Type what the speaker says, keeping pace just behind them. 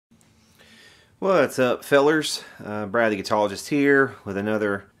What's up, fellers? Brad the Guitarologist here with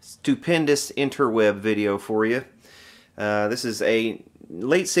another stupendous interweb video for you. This is a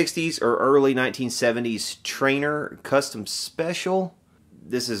late 60s or early 1970s Traynor Custom Special.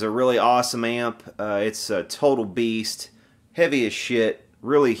 This is a really awesome amp. It's a total beast, heavy as shit,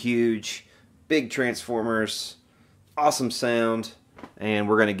 really huge, big transformers, awesome sound, and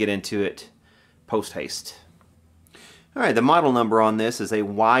we're going to get into it post-haste. Alright, the model number on this is a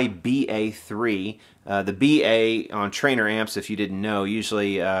YBA3. The BA on Traynor amps, if you didn't know,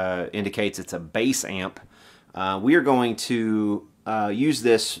 usually indicates it's a bass amp. We are going to use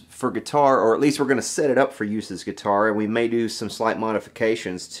this for guitar, or at least we're going to set it up for use as guitar, and we may do some slight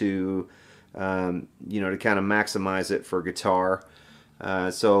modifications to, to kind of maximize it for guitar.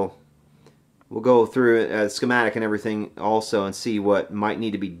 So we'll go through a schematic and everything also and see what might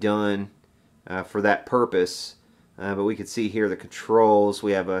need to be done for that purpose. But we can see here the controls.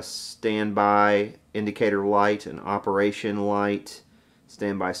 We have a standby indicator light, an operation light,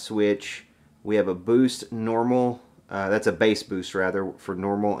 standby switch. We have a boost normal, that's a bass boost rather, for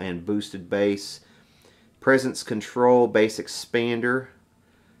normal and boosted bass. Presence control, bass expander,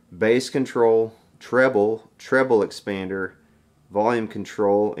 bass control, treble expander, volume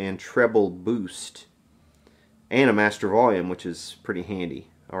control, and treble boost. And a master volume, which is pretty handy.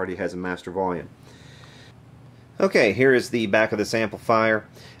 Already has a master volume. Okay, here is the back of this amplifier.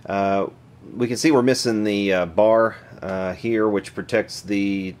 We can see we're missing the bar here, which protects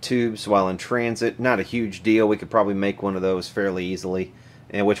the tubes while in transit. Not a huge deal. We could probably make one of those fairly easily,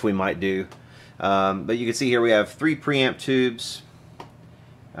 and which we might do. But you can see here we have 3 preamp tubes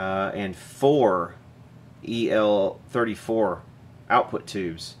and 4 EL34 output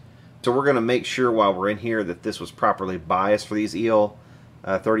tubes. So we're going to make sure while we're in here that this was properly biased for these EL34s,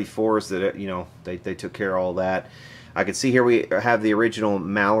 that they took care of all that. I can see here we have the original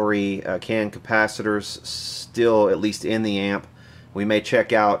Mallory can capacitors still at least in the amp. We may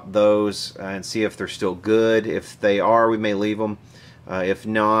check out those and see if they're still good. If they are, we may leave them. If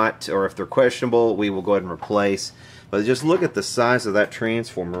not, or if they're questionable, we will go ahead and replace. But just look at the size of that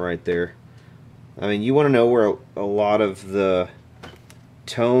transformer right there. I mean, you want to know where a lot of the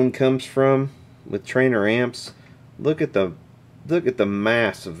tone comes from with Traynor amps. Look at the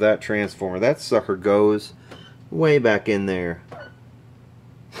mass of that transformer. That sucker goes way back in there.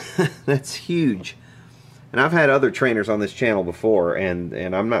 That's huge. And I've had other Traynors on this channel before, and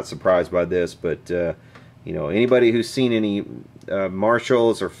I'm not surprised by this, but anybody who's seen any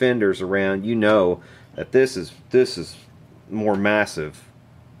Marshalls or Fenders around, you know that this is more massive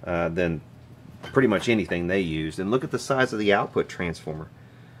than pretty much anything they used. And look at the size of the output transformer.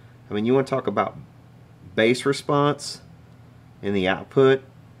 I mean, you want to talk about bass response in the output,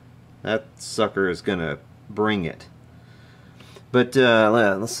 that sucker is gonna bring it. But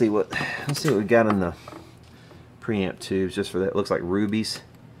let's see what we got in the preamp tubes. Just for that, it looks like rubies.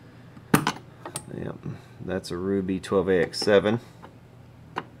 Yep, that's a Ruby 12AX7.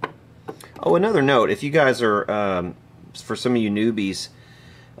 Oh, another note: if you guys are, for some of you newbies,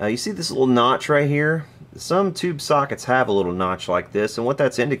 you see this little notch right here. Some tube sockets have a little notch like this, and what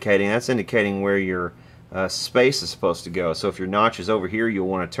that's indicating where your space is supposed to go. So if your notch is over here, you'll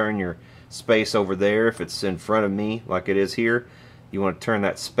want to turn your space over there. If it's in front of me like it is here, you want to turn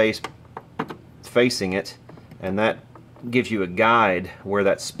that space facing it, and that gives you a guide where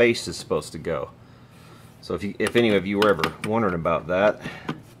that space is supposed to go. So if any of you were ever wondering about that,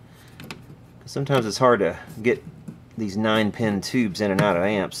 sometimes it's hard to get these 9-pin tubes in and out of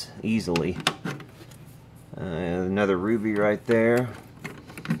amps easily. Another Ruby right there.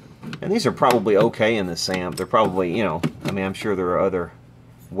 And these are probably okay in this amp. They're probably, I mean, I'm sure there are other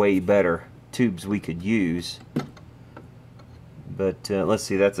way better tubes we could use. But let's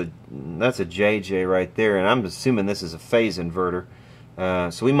see, that's a JJ right there, and I'm assuming this is a phase inverter.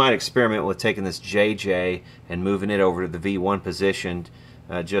 So we might experiment with taking this JJ and moving it over to the V1 position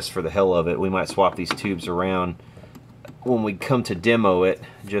just for the hell of it. We might swap these tubes around when we come to demo it,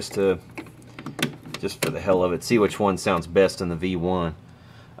 just for the hell of it. See which one sounds best in the V1.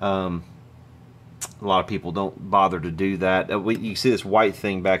 A lot of people don't bother to do that. You see this white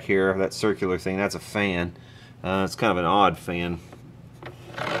thing back here, that circular thing, that's a fan. It's kind of an odd fan.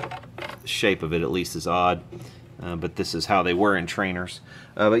 The shape of it at least is odd, but this is how they were in Traynors.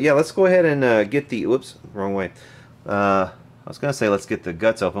 But yeah, let's go ahead and get the, whoops, wrong way. I was going to say let's get the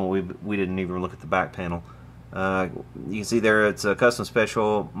guts open. We didn't even look at the back panel. You can see there it's a custom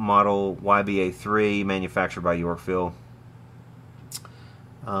special model YBA3 manufactured by Yorkville.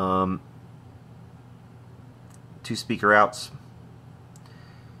 2 speaker outs,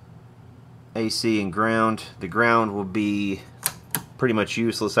 AC and ground. The ground will be pretty much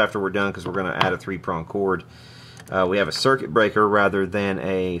useless after we're done because we're going to add a 3-prong cord. We have a circuit breaker rather than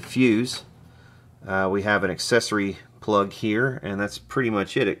a fuse. We have an accessory plug here, and that's pretty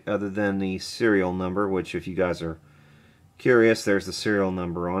much it, other than the serial number, which if you guys are curious, there's the serial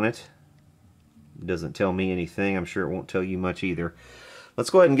number on it. It doesn't tell me anything. I'm sure it won't tell you much either. Let's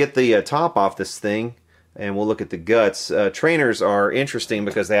go ahead and get the top off this thing, and we'll look at the guts. Traynors are interesting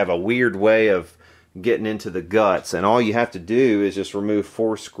because they have a weird way of getting into the guts, and all you have to do is just remove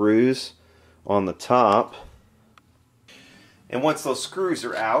 4 screws on the top. And once those screws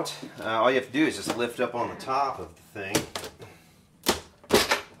are out, all you have to do is just lift up on the top of the thing.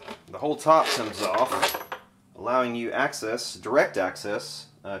 The whole top comes off, allowing you direct access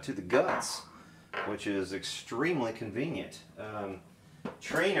to the guts, which is extremely convenient.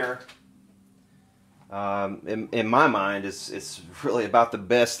 Traynor, in my mind, it's really about the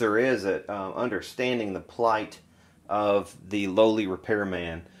best there is at understanding the plight of the lowly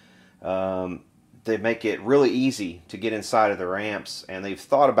repairman. They make it really easy to get inside of their amps, and they've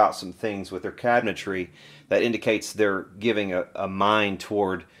thought about some things with their cabinetry that indicates they're giving a mind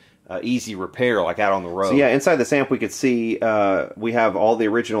toward easy repair, like out on the road. So yeah, inside this amp we could see we have all the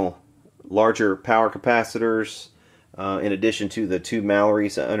original larger power capacitors in addition to the 2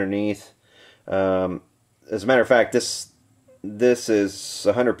 Mallorys underneath. As a matter of fact, this is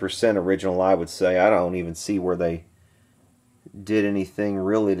 100% original, I would say. I don't even see where they did anything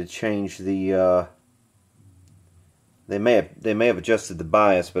really to change the they may have adjusted the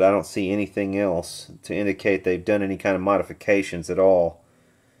bias, but I don't see anything else to indicate they've done any kind of modifications at all.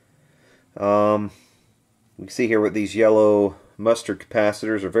 We can see here with these yellow mustard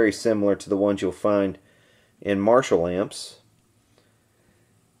capacitors are very similar to the ones you'll find in Marshall amps.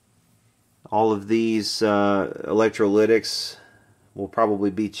 All of these electrolytics will probably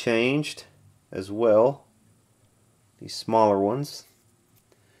be changed as well. These smaller ones,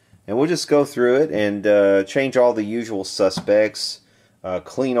 and we'll just go through it and change all the usual suspects,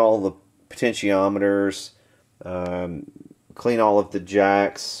 clean all the potentiometers, clean all of the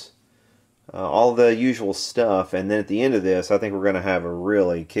jacks, all the usual stuff, and then at the end of this I think we're going to have a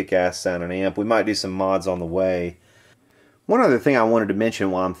really kick-ass sounding amp. We might do some mods on the way. One other thing I wanted to mention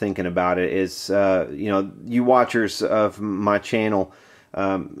while I'm thinking about it is, you know, you watchers of my channel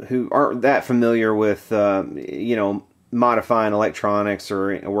who aren't that familiar with, you know, modifying electronics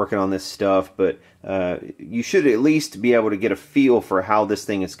or working on this stuff, but you should at least be able to get a feel for how this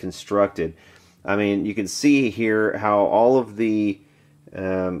thing is constructed. I mean, you can see here how all of the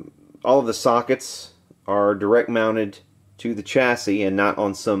sockets are direct mounted to the chassis and not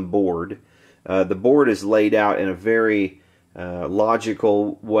on some board. The board is laid out in a very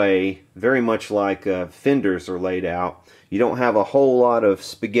logical way, very much like fenders are laid out. You don't have a whole lot of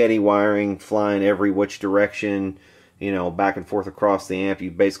spaghetti wiring flying every which direction, you know, back and forth across the amp. You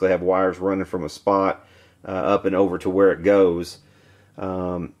basically have wires running from a spot up and over to where it goes,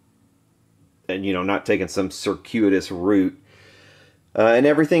 and you know, not taking some circuitous route. And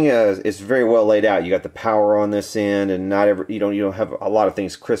everything is very well laid out. You got the power on this end, and you don't have a lot of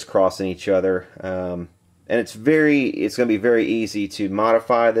things crisscrossing each other. And it's going to be very easy to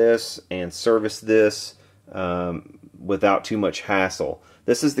modify this and service this without too much hassle.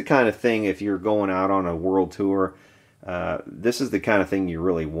 This is the kind of thing, if you're going out on a world tour, this is the kind of thing you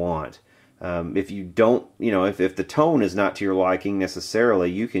really want. If you don't, you know, if the tone is not to your liking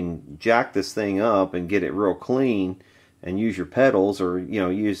necessarily, you can jack this thing up and get it real clean and use your pedals, or, you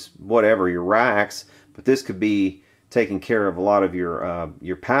know, use whatever, your racks, but this could be taking care of a lot of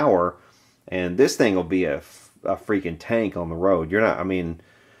your power, and this thing will be a freaking tank on the road. You're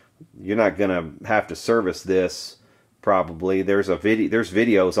not gonna have to service this probably. There's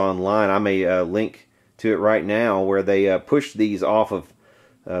videos online. I may link to it right now where they push these off of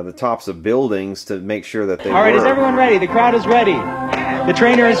the tops of buildings to make sure that they All right, work. is everyone ready? The crowd is ready. The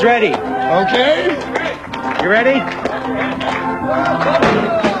Traynor is ready. Okay. You ready?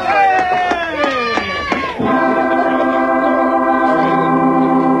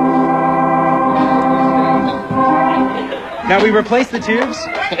 Now we replace the tubes,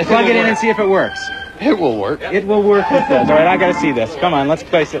 plug it in and see if it works. It will work. It will work, it says. All right, I gotta see this. Come on, let's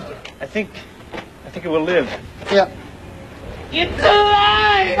place it. I think it will live. Yeah. It's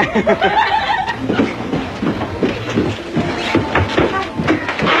alive!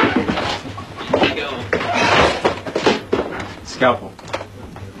 Scalpel.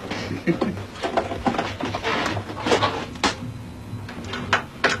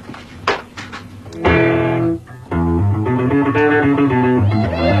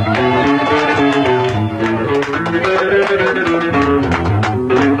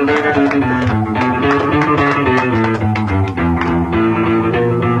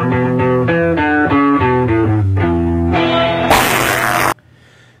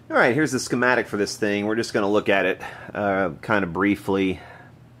 Alright, here's the schematic for this thing. We're just going to look at it kind of briefly.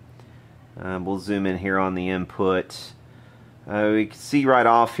 We'll zoom in here on the input. We can see right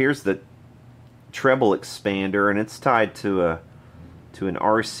off, here's the treble expander, and it's tied to an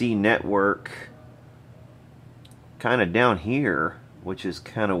RC network kind of down here, which is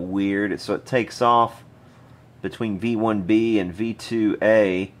kind of weird. So it takes off between V1B and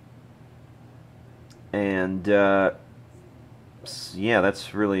V2A, and yeah,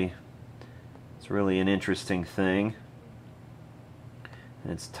 it's really an interesting thing.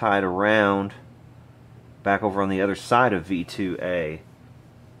 And it's tied around back over on the other side of V2A.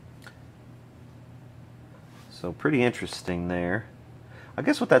 So pretty interesting there. I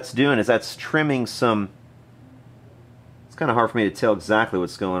guess what that's doing is that's trimming some. It's kind of hard for me to tell exactly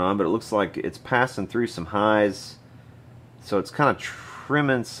what's going on, but it looks like it's passing through some highs. So it's kind of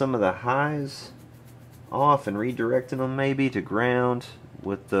trimming some of the highs off and redirecting them maybe to ground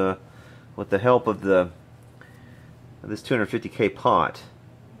with the help of this 250K pot.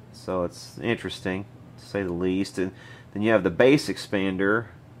 So it's interesting, to say the least. And then you have the base expander,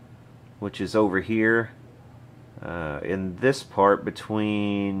 which is over here in this part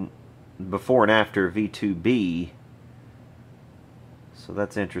between before and after V2B. So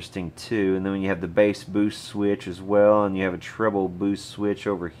that's interesting too. And then when you have the bass boost switch as well, and you have a treble boost switch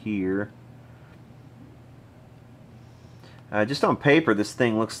over here. Just on paper, this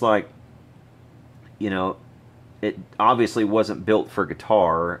thing looks like, you know, it obviously wasn't built for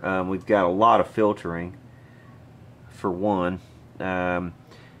guitar. We've got a lot of filtering, for one.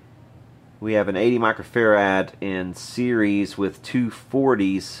 We have an 80 microfarad in series with two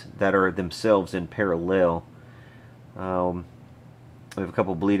 40s that are themselves in parallel. We have a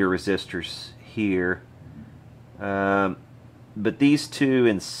couple bleeder resistors here. But these two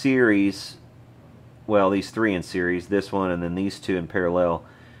in series, well, these three in series, this one and then these two in parallel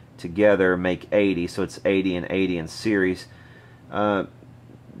together make 80, so it's 80 and 80 in series.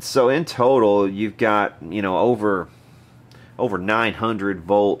 So in total, you've got, you know, over 900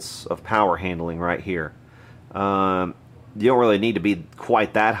 volts of power handling right here. You don't really need to be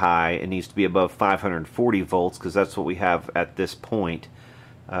quite that high. It needs to be above 540 volts because that's what we have at this point.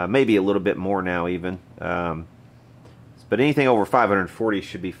 Maybe a little bit more now even. But anything over 540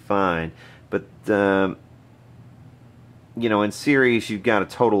 should be fine. But you know, in series you've got a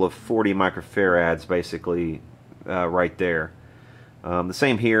total of 40 microfarads basically right there. The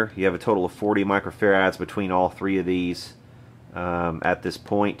same here. You have a total of 40 microfarads between all three of these at this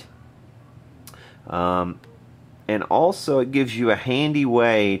point. And also it gives you a handy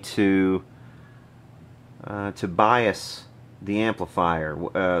way to bias the amplifier.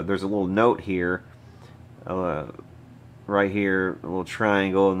 There's a little note here, right here, a little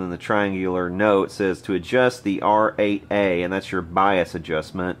triangle, and then the triangular note says to adjust the R8A, and that's your bias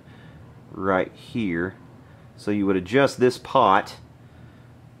adjustment right here. So you would adjust this pot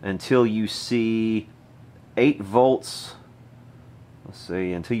until you see 8 volts. Let's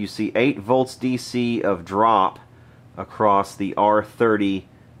see, until you see 8 volts DC of drop across the R30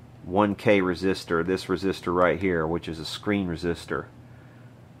 1K resistor, this resistor right here, which is a screen resistor.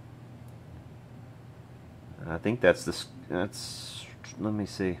 I think that's let me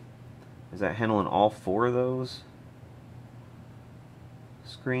see, is that handling all 4 of those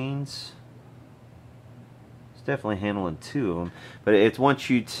screens? It's definitely handling 2 of them, but it wants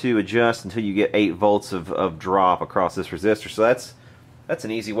you to adjust until you get 8 volts of drop across this resistor. So that's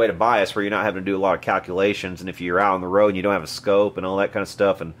an easy way to bias where you're not having to do a lot of calculations, and if you're out on the road and you don't have a scope and all that kind of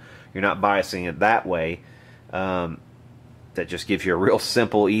stuff and you're not biasing it that way, that just gives you a real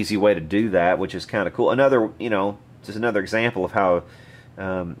simple, easy way to do that, which is kind of cool. Another, you know, just another example of how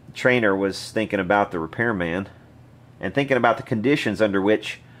Traynor was thinking about the repairman and thinking about the conditions under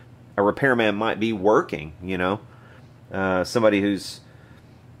which a repairman might be working, you know. Somebody who's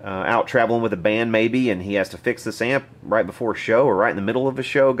out traveling with a band maybe, and he has to fix this amp right before a show or right in the middle of a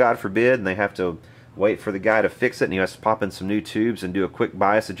show, God forbid, and they have to wait for the guy to fix it, and he has to pop in some new tubes and do a quick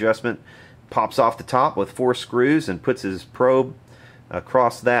bias adjustment. Pops off the top with 4 screws and puts his probe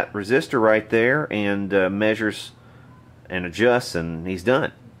across that resistor right there and measures and adjusts, and he's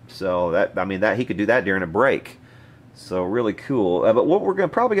done. So that, I mean, that he could do that during a break. So really cool. But what we're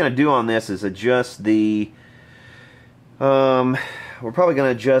probably going to do on this is adjust the we're probably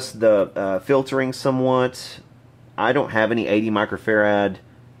going to adjust the filtering somewhat. I don't have any 80 microfarad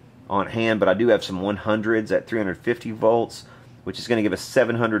on hand, but I do have some 100s at 350 volts, which is going to give us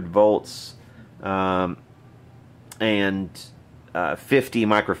 700 volts and 50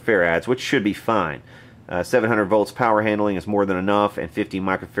 microfarads, which should be fine. 700 volts power handling is more than enough, and 50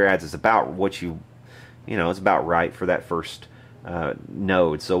 microfarads is about what you know, it's about right for that first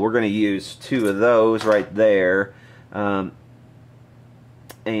node. So we're going to use 2 of those right there. And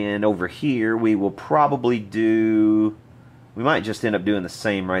over here we will probably do, we might just end up doing the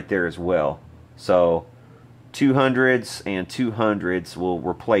same right there as well. So 200s and 200s will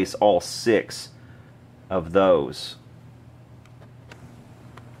replace all 6 of those.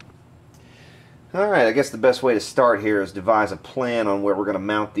 Alright, I guess the best way to start here is devise a plan on where we're going to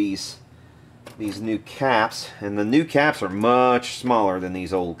mount these new caps. And the new caps are much smaller than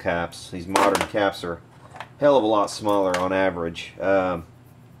these old caps. These modern caps are a hell of a lot smaller on average. So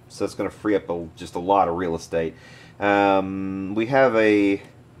it's going to free up just a lot of real estate. We have a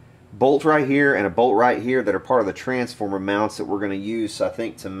bolt right here and a bolt right here that are part of the transformer mounts that we're going to use, I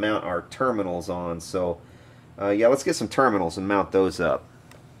think, to mount our terminals on. So yeah, let's get some terminals and mount those up.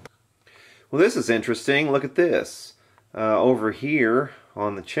 Well, this is interesting. Look at this. Over here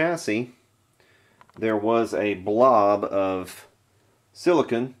on the chassis, there was a blob of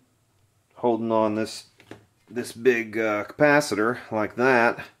silicon holding on this big capacitor like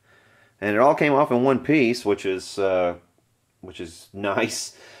that, and it all came off in one piece, which is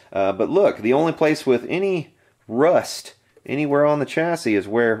nice. But look, the only place with any rust anywhere on the chassis is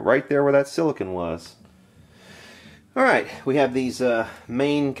right there where that silicon was. Alright, we have these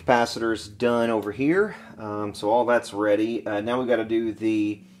main capacitors done over here, so all that's ready. Now we've got to do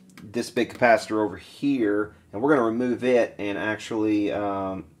this big capacitor over here, and we're going to remove it and actually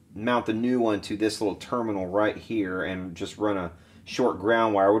mount the new one to this little terminal right here and just run a short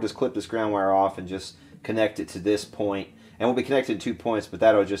ground wire. We'll just clip this ground wire off and just connect it to this point. And we'll be connected to 2 points, but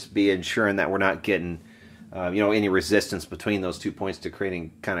that'll just be ensuring that we're not getting any resistance between those 2 points to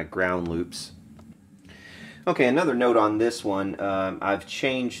creating kind of ground loops. Okay, another note on this one. I've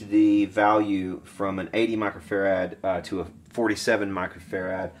changed the value from an 80 microfarad to a 47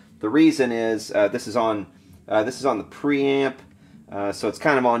 microfarad. The reason is this is on the preamp, so it's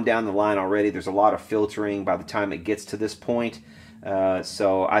kind of on down the line already. There's a lot of filtering by the time it gets to this point.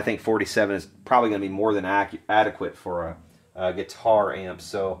 So I think 47 is probably going to be more than adequate for a guitar amp.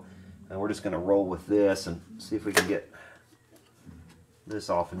 So we're just going to roll with this and see if we can get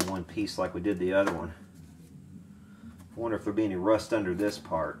this off in one piece like we did the other one. I wonder if there'll be any rust under this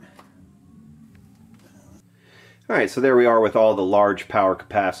part. Alright, so there we are with all the large power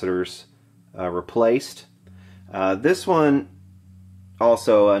capacitors replaced. This one,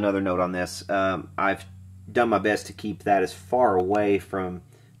 also another note on this, I've done my best to keep that as far away from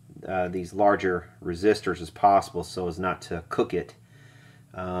these larger resistors as possible so as not to cook it.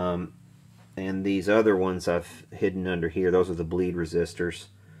 And these other ones I've hidden under here, those are the bleed resistors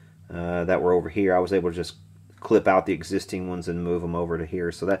that were over here. I was able to just clip out the existing ones and move them over to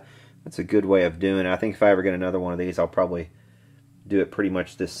here. So that's a good way of doing it. I think if I ever get another one of these, I'll probably do it pretty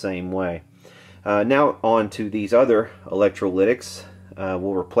much this same way. Now on to these other electrolytics.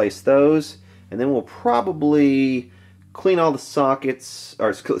 We'll replace those, and then we'll probably clean all the sockets, or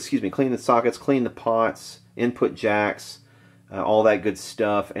excuse me, clean the sockets, clean the pots, input jacks, all that good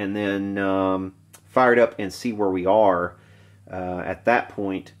stuff, and then fire it up and see where we are at that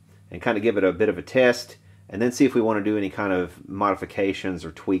point, and kind of give it a bit of a test, and then see if we want to do any kind of modifications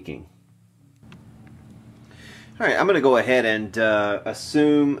or tweaking. Alright, I'm going to go ahead and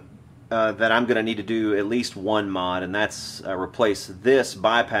assume that I'm going to need to do at least one mod, and that's replace this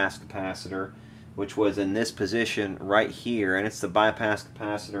bypass capacitor, which was in this position right here, and it's the bypass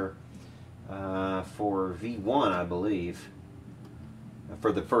capacitor for V1, I believe,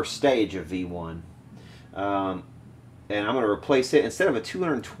 for the first stage of V1. And I'm going to replace it, instead of a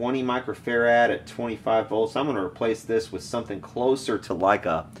 220 microfarad at 25 volts, I'm going to replace this with something closer to like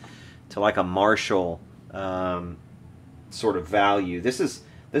a Marshall sort of value. This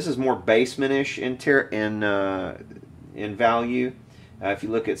is more basement-ish in value. If you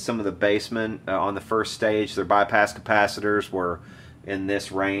look at some of the basement on the first stage, their bypass capacitors were in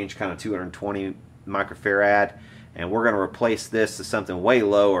this range, kind of 220 microfarad, and we're going to replace this to something way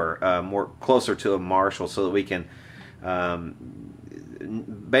lower, more closer to a Marshall, so that we can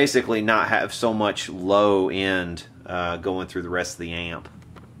basically not have so much low end going through the rest of the amp.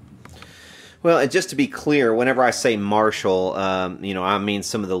 Well, and just to be clear, whenever I say Marshall, I mean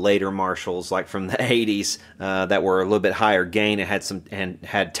some of the later Marshalls, like from the 80s, that were a little bit higher gain and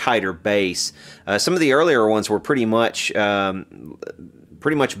had tighter bass. Some of the earlier ones were pretty much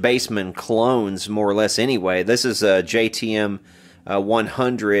Bassman clones, more or less. Anyway, this is a JTM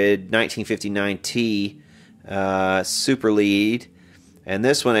 100 1959T Super Lead, and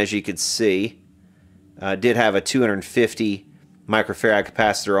this one, as you could see, did have a 250 microfarad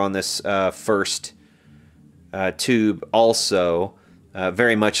capacitor on this first tube also,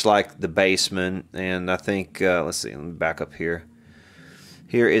 very much like the Bassman. And I think, let's see, let me back up here.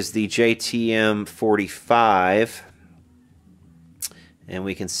 Here is the JTM 45, and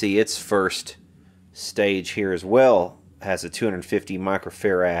we can see its first stage here as well has a 250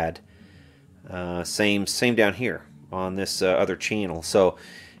 microfarad. Same down here on this other channel. So,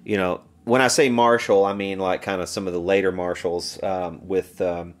 you know, when I say Marshall, I mean like kind of some of the later Marshalls with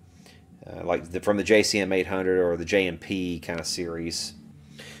like from the JCM 800 or the JMP kind of series.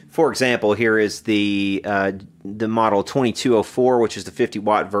 For example, here is the model 2204, which is the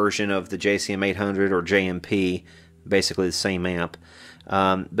 50-watt version of the JCM 800 or JMP, basically the same amp.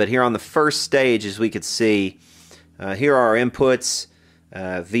 But here on the first stage, as we could see, here are our inputs,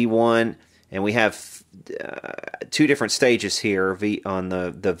 V1, and we have two different stages here on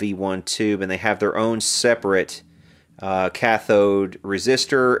the V1 tube, and they have their own separate cathode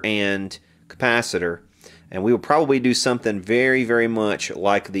resistor and capacitor. And we will probably do something very, very much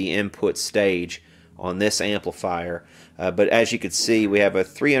like the input stage on this amplifier. But as you can see, we have a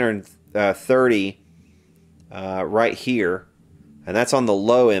 330 right here, and that's on the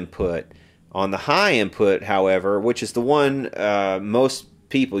low input. On the high input, however, which is the one most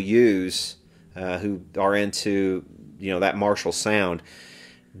people use who are into, you know, that Marshall sound,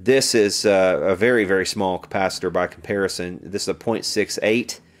 this is a very, very small capacitor by comparison. This is a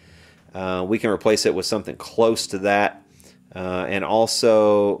 0.68. We can replace it with something close to that, and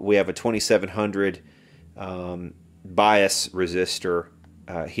also we have a 2700 bias resistor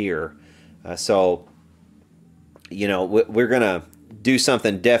here. So, you know, we're gonna do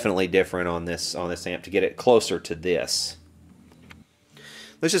something definitely different on this amp to get it closer to this.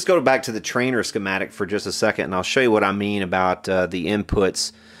 Let's just go back to the Traynor schematic for just a second, and I'll show you what I mean about the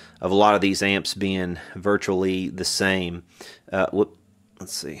inputs of a lot of these amps being virtually the same.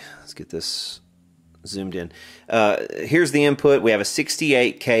 Let's see, let's get this zoomed in. Here's the input. We have a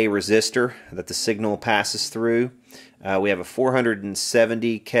 68K resistor that the signal passes through. We have a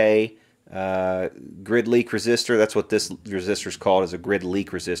 470K grid leak resistor. That's what this resistor is called, is a grid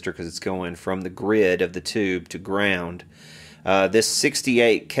leak resistor, because it's going from the grid of the tube to ground. This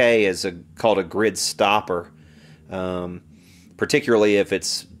 68K is called a grid stopper, particularly if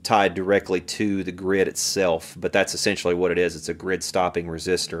it's tied directly to the grid itself, but that's essentially what it is. It's a grid stopping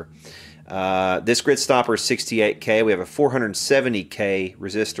resistor. This grid stopper is 68K. We have a 470K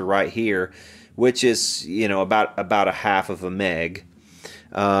resistor right here, which is, you know, about a half of a meg.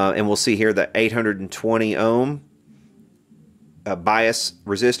 And we'll see here the 820 ohm bias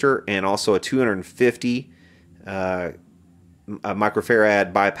resistor, and also a 250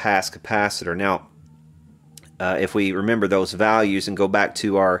 microfarad bypass capacitor. Now, if we remember those values and go back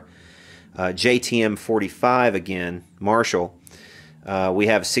to our JTM 45 again, Marshall, we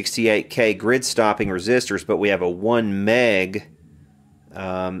have 68K grid stopping resistors, but we have a 1 meg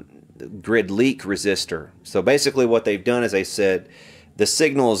grid leak resistor. So basically what they've done is they said the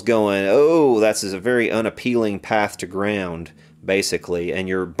signal is going, oh, that's a very unappealing path to ground, basically, and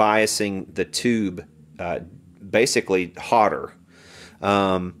you're biasing the tube basically hotter.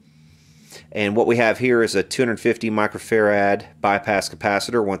 And what we have here is a 250 microfarad bypass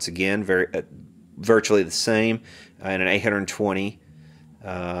capacitor, once again, virtually the same, and an 820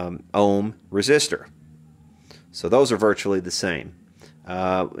 ohm resistor. So those are virtually the same.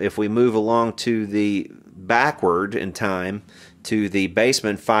 If we move along to the backward in time to the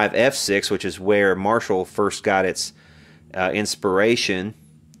Bassman 5F6, which is where Marshall first got its inspiration,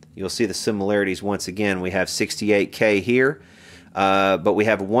 you'll see the similarities once again. We have 68K here, but we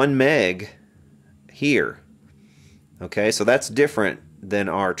have 1 meg here. Okay, so that's different than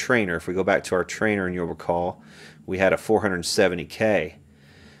our Traynor. If we go back to our Traynor, and you'll recall, we had a 470K.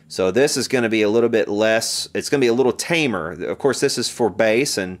 So this is going to be a little bit less, it's going to be a little tamer. Of course, this is for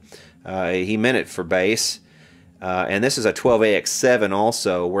bass, and he meant it for bass. And this is a 12AX7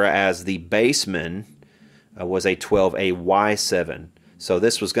 also, whereas the Bassman was a 12AY7. So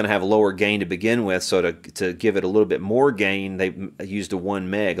this was going to have a lower gain to begin with, so to give it a little bit more gain, they used a 1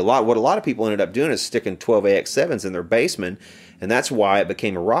 meg. What a lot of people ended up doing is sticking 12AX7s in their Bassman, and that's why it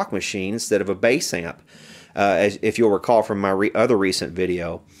became a rock machine instead of a bass amp, if you'll recall from my other recent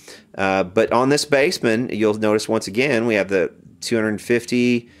video. But on this Bassman, you'll notice once again we have the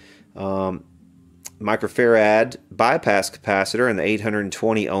 250 microfarad bypass capacitor and the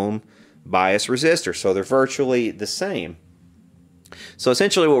 820 ohm bias resistor, so they're virtually the same. So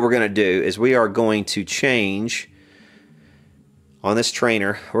essentially what we're going to do is we are going to change, on this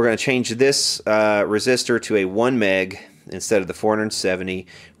Traynor, we're going to change this resistor to a 1 meg instead of the 470.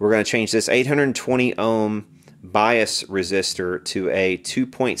 We're going to change this 820 ohm bias resistor to a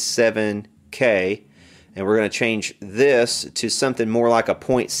 2.7K, and we're going to change this to something more like a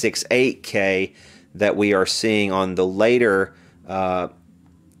 0.68K that we are seeing on the later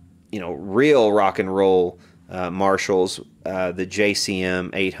real rock and roll Marshalls, the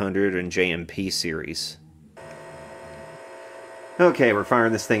JCM 800 and JMP series. Okay, we're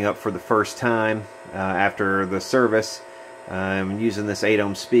firing this thing up for the first time after the service. I'm using this 8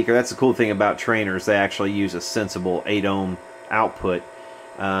 ohm speaker. That's the cool thing about Traynors. They actually use a sensible 8 ohm output.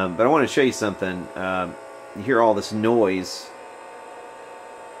 But I want to show you something. You hear all this noise.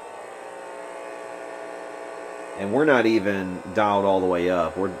 And we're not even dialed all the way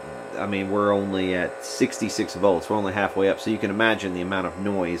up. We're only at 66 volts. We're only halfway up. So you can imagine the amount of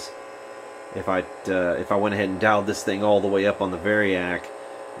noise if I went ahead and dialed this thing all the way up on the Variac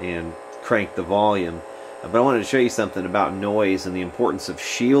and cranked the volume. But I wanted to show you something about noise and the importance of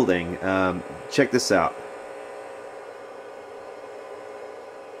shielding. Check this out.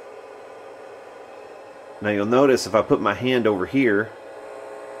 Now you'll notice if I put my hand over here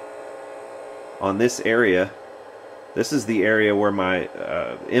on this area, this is the area where my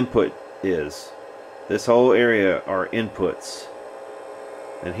input is. This whole area are inputs.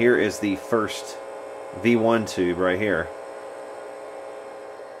 And here is the first V1 tube right here.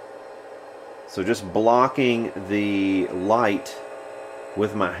 So just blocking the light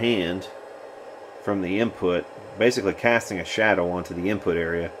with my hand from the input, basically casting a shadow onto the input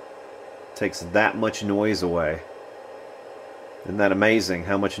area, takes that much noise away. Isn't that amazing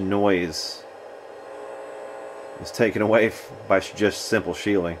how much noise is taken away by just simple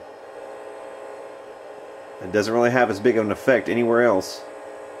shielding? It doesn't really have as big of an effect anywhere else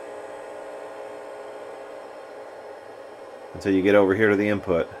until you get over here to the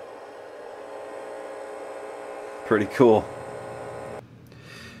input. Pretty cool.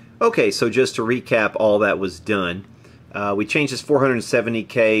 Okay, so just to recap all that was done, we changed this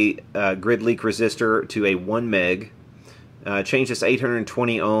 470K grid leak resistor to a 1 meg, changed this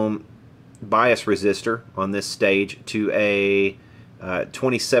 820 ohm bias resistor on this stage to a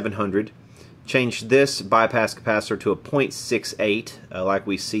 2700, changed this bypass capacitor to a 0.68 like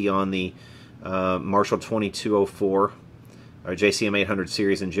we see on the Marshall 2204 or JCM 800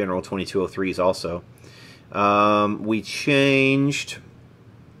 series in general, 2203s also. We changed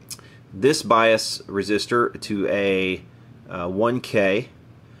this bias resistor to a 1K.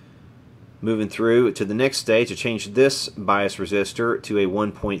 Moving through to the next stage, I changed this bias resistor to a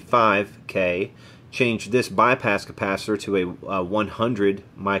 1.5K. Changed this bypass capacitor to a 100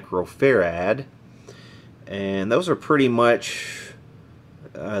 microfarad. And those are pretty much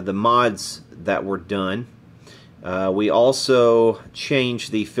the mods that were done. We also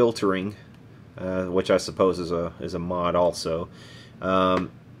changed the filtering, which I suppose is a mod also.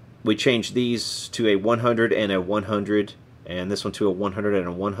 We changed these to a 100 and a 100, and this one to a 100 and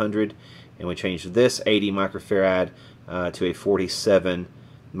a 100, and we changed this 80 microfarad to a 47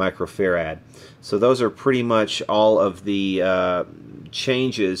 microfarad. So those are pretty much all of the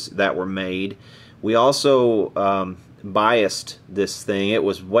changes that were made. We also biased this thing. It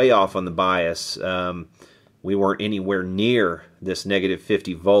was way off on the bias. We weren't anywhere near this negative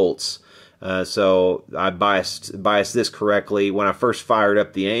 50 volts. So I biased this correctly. When I first fired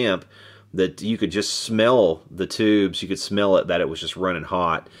up the amp, that you could just smell the tubes. You could smell it, that it was just running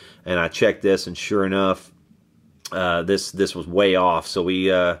hot. And I checked this, and sure enough, this was way off. So we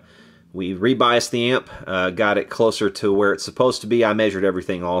rebiased the amp, got it closer to where it's supposed to be. I measured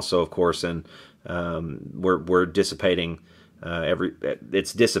everything also, of course, and we're dissipating.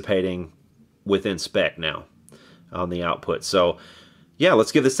 It's dissipating within spec now on the output. So yeah,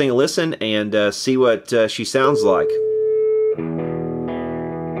 let's give this thing a listen and see what she sounds like.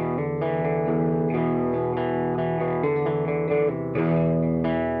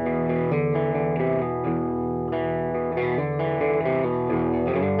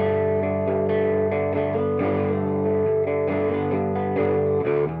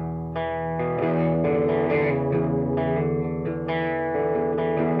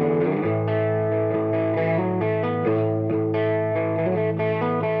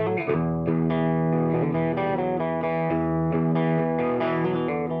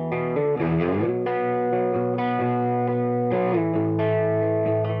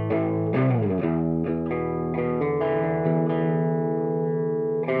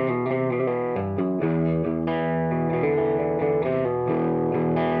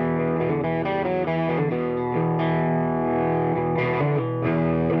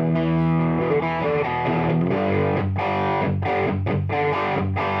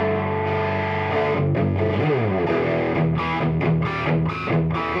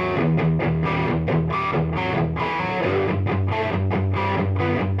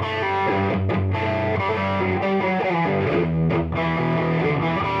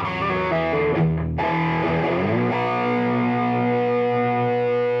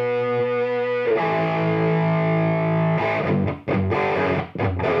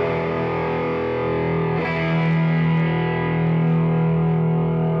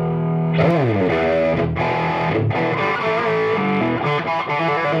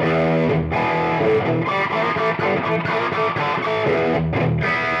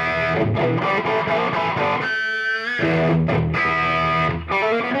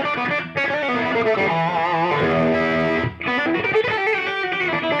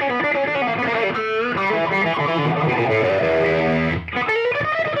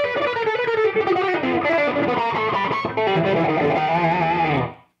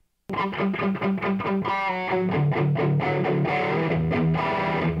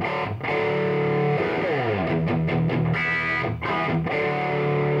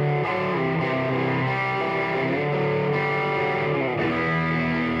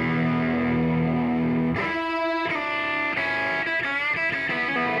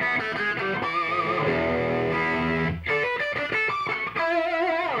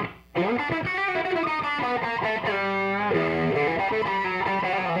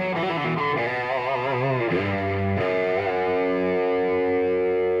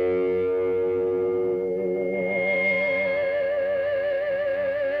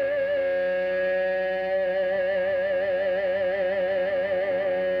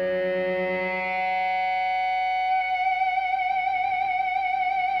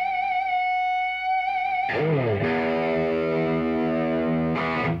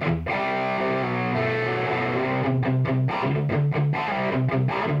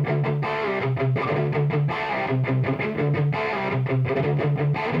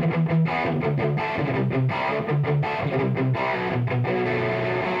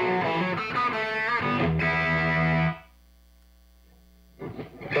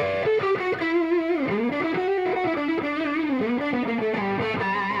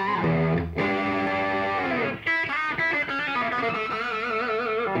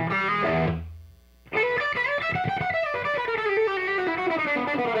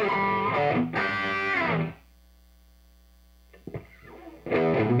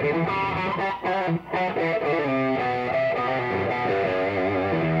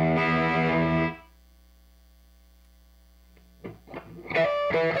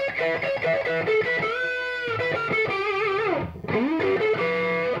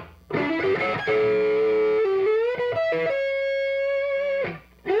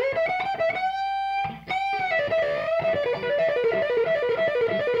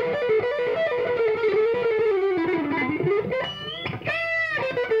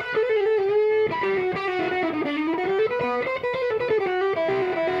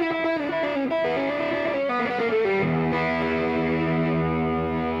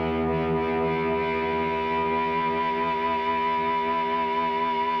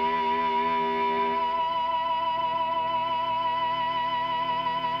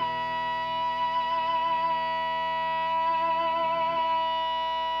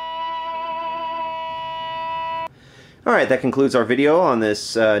 Alright, that concludes our video on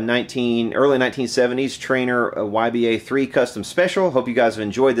this early 1970s Traynor YBA-3 Custom Special. Hope you guys have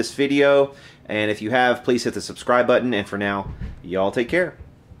enjoyed this video, and if you have, please hit the subscribe button, and for now, y'all take care.